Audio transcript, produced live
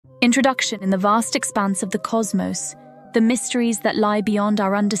Introduction. In the vast expanse of the cosmos, the mysteries that lie beyond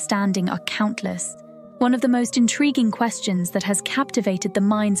our understanding are countless. One of the most intriguing questions that has captivated the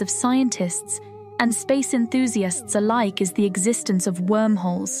minds of scientists and space enthusiasts alike is the existence of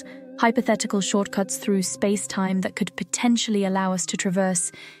wormholes, hypothetical shortcuts through space-time that could potentially allow us to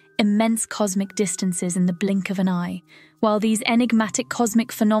traverse immense cosmic distances in the blink of an eye. While these enigmatic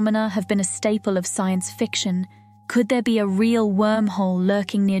cosmic phenomena have been a staple of science fiction, could there be a real wormhole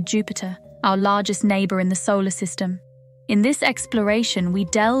lurking near Jupiter, our largest neighbor in the solar system? In this exploration, we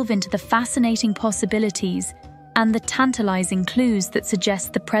delve into the fascinating possibilities and the tantalizing clues that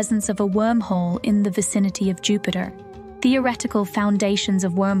suggest the presence of a wormhole in the vicinity of Jupiter. Theoretical foundations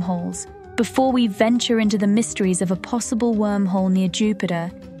of wormholes. Before we venture into the mysteries of a possible wormhole near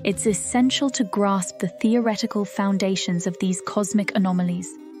Jupiter, it's essential to grasp the theoretical foundations of these cosmic anomalies.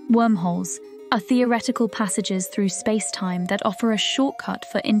 Wormholes are theoretical passages through space-time that offer a shortcut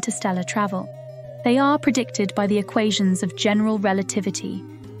for interstellar travel. They are predicted by the equations of general relativity,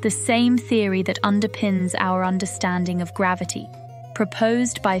 the same theory that underpins our understanding of gravity,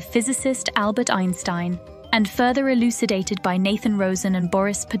 proposed by physicist Albert Einstein and further elucidated by Nathan Rosen and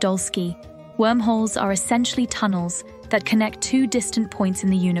Boris Podolsky. Wormholes are essentially tunnels that connect two distant points in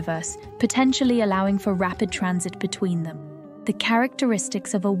the universe, potentially allowing for rapid transit between them. The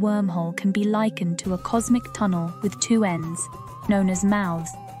characteristics of a wormhole can be likened to a cosmic tunnel with two ends, known as mouths.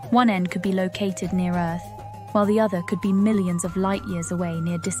 One end could be located near Earth, while the other could be millions of light years away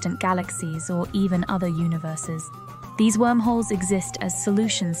near distant galaxies or even other universes. These wormholes exist as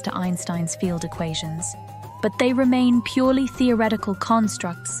solutions to Einstein's field equations, but they remain purely theoretical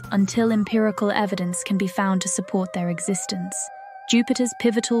constructs until empirical evidence can be found to support their existence. Jupiter's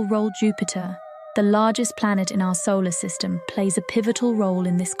pivotal role. Jupiter, the largest planet in our solar system, plays a pivotal role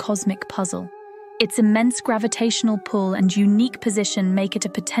in this cosmic puzzle. Its immense gravitational pull and unique position make it a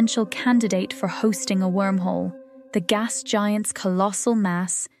potential candidate for hosting a wormhole. The gas giant's colossal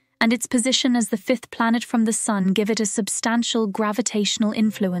mass and its position as the fifth planet from the Sun give it a substantial gravitational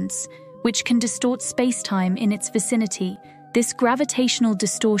influence, which can distort space-time in its vicinity. This gravitational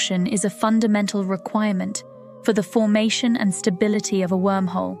distortion is a fundamental requirement for the formation and stability of a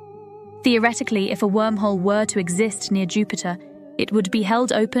wormhole. Theoretically, if a wormhole were to exist near Jupiter, it would be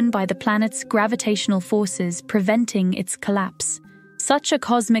held open by the planet's gravitational forces, preventing its collapse. Such a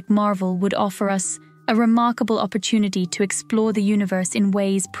cosmic marvel would offer us a remarkable opportunity to explore the universe in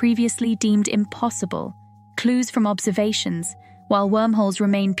ways previously deemed impossible. Clues from observations. While wormholes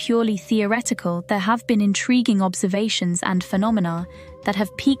remain purely theoretical, there have been intriguing observations and phenomena that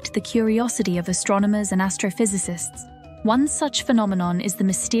have piqued the curiosity of astronomers and astrophysicists. One such phenomenon is the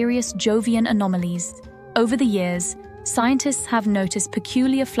mysterious Jovian anomalies. Over the years, scientists have noticed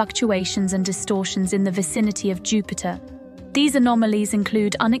peculiar fluctuations and distortions in the vicinity of Jupiter. These anomalies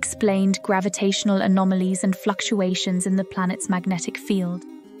include unexplained gravitational anomalies and fluctuations in the planet's magnetic field.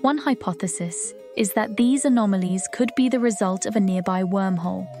 One hypothesis is that these anomalies could be the result of a nearby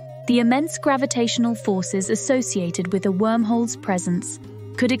wormhole. The immense gravitational forces associated with a wormhole's presence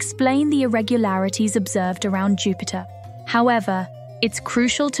could explain the irregularities observed around Jupiter. However, it's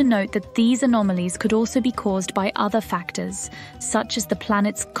crucial to note that these anomalies could also be caused by other factors, such as the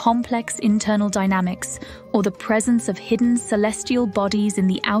planet's complex internal dynamics or the presence of hidden celestial bodies in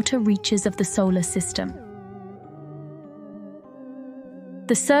the outer reaches of the solar system.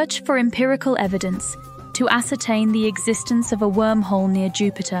 The search for empirical evidence. To ascertain the existence of a wormhole near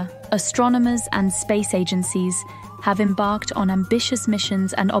Jupiter, astronomers and space agencies have embarked on ambitious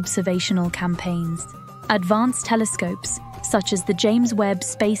missions and observational campaigns. Advanced telescopes, such as the James Webb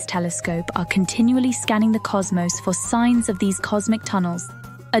Space Telescope, are continually scanning the cosmos for signs of these cosmic tunnels.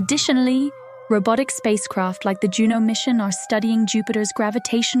 Additionally, robotic spacecraft like the Juno mission are studying Jupiter's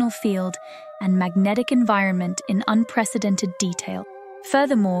gravitational field and magnetic environment in unprecedented detail.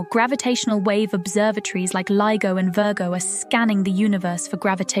 Furthermore, gravitational wave observatories like LIGO and Virgo are scanning the universe for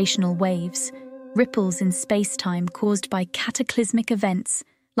gravitational waves, ripples in space-time caused by cataclysmic events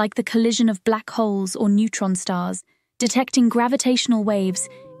like the collision of black holes or neutron stars. Detecting gravitational waves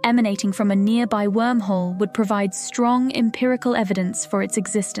emanating from a nearby wormhole would provide strong empirical evidence for its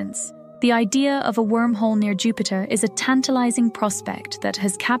existence. The idea of a wormhole near Jupiter is a tantalizing prospect that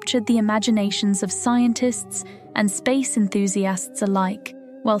has captured the imaginations of scientists and space enthusiasts alike,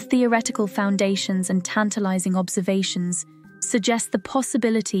 while theoretical foundations and tantalizing observations suggest the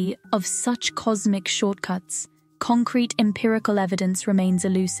possibility of such cosmic shortcuts. Concrete empirical evidence remains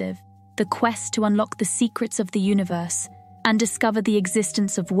elusive. The quest to unlock the secrets of the universe and discover the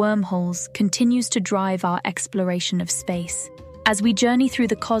existence of wormholes continues to drive our exploration of space. As we journey through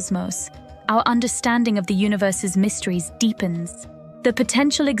the cosmos, our understanding of the universe's mysteries deepens. The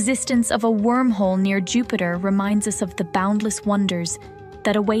potential existence of a wormhole near Jupiter reminds us of the boundless wonders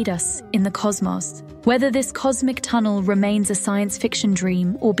that await us in the cosmos. Whether this cosmic tunnel remains a science fiction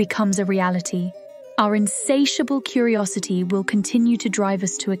dream or becomes a reality, our insatiable curiosity will continue to drive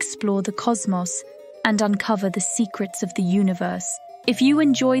us to explore the cosmos and uncover the secrets of the universe. If you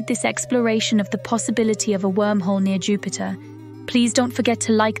enjoyed this exploration of the possibility of a wormhole near Jupiter, please don't forget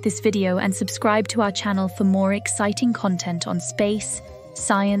to like this video and subscribe to our channel for more exciting content on space,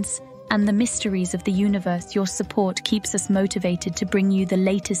 science, and the mysteries of the universe. Your support keeps us motivated to bring you the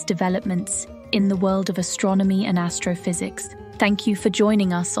latest developments in the world of astronomy and astrophysics. Thank you for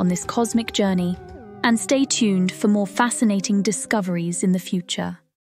joining us on this cosmic journey, and stay tuned for more fascinating discoveries in the future.